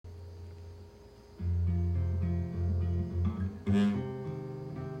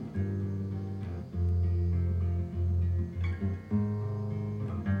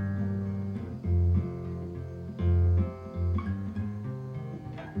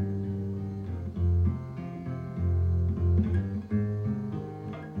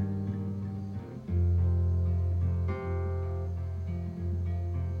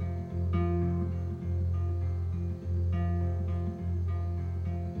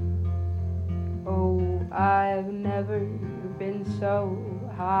Oh, I've never been so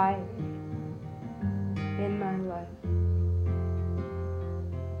high in my life.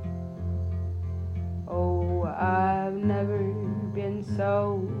 Oh, I've never been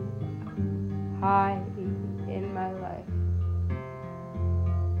so high in my life.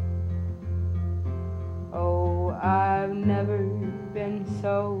 Oh, I've never been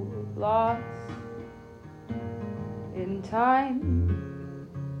so lost in time,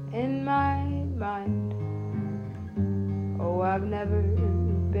 in my mind. Oh, I've never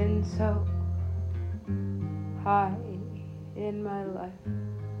been so high in my life.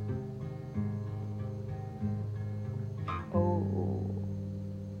 Oh,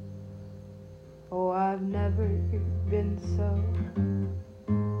 I've never been so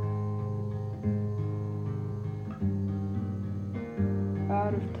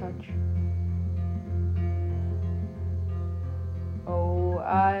out of touch. Oh,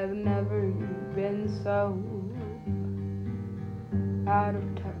 I've never been so out of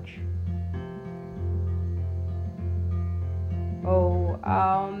touch. Oh,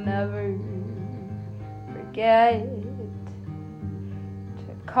 I'll never forget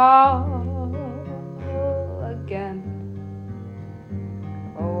to call again.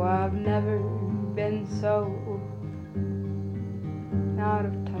 Oh, I've never been so out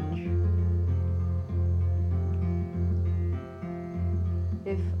of touch.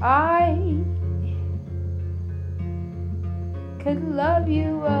 If I could love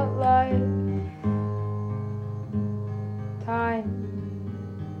you a lifetime,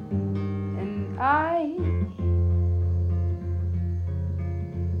 and I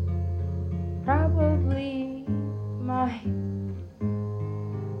probably might,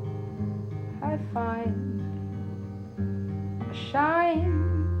 I find a shine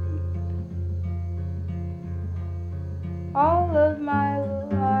all of my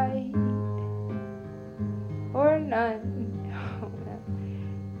light or none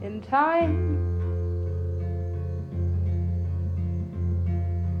in time.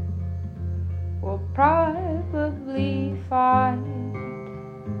 We'll probably find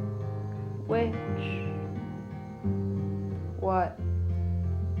what?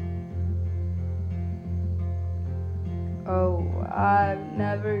 Oh, I've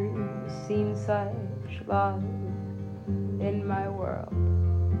never seen such love in my world.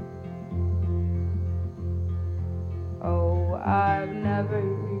 Oh, I've never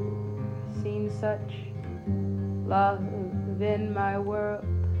seen such love in my world.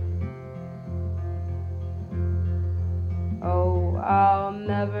 Oh, I'll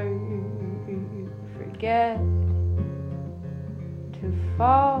never forget to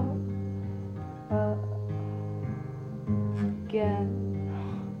fall again.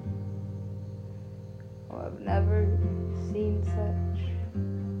 Oh, I've never seen such.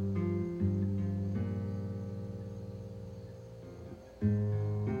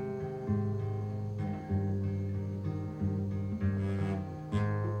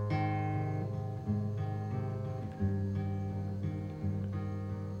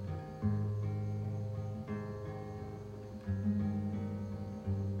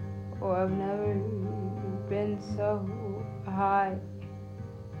 Oh, I've never been so high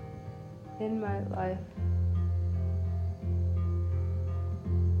in my life.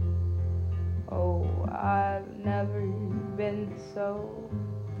 Oh, I've never been so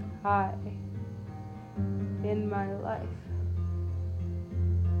high in my life.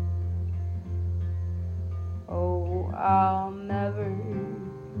 Oh, I'll never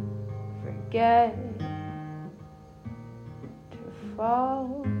forget to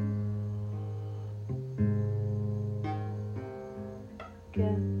fall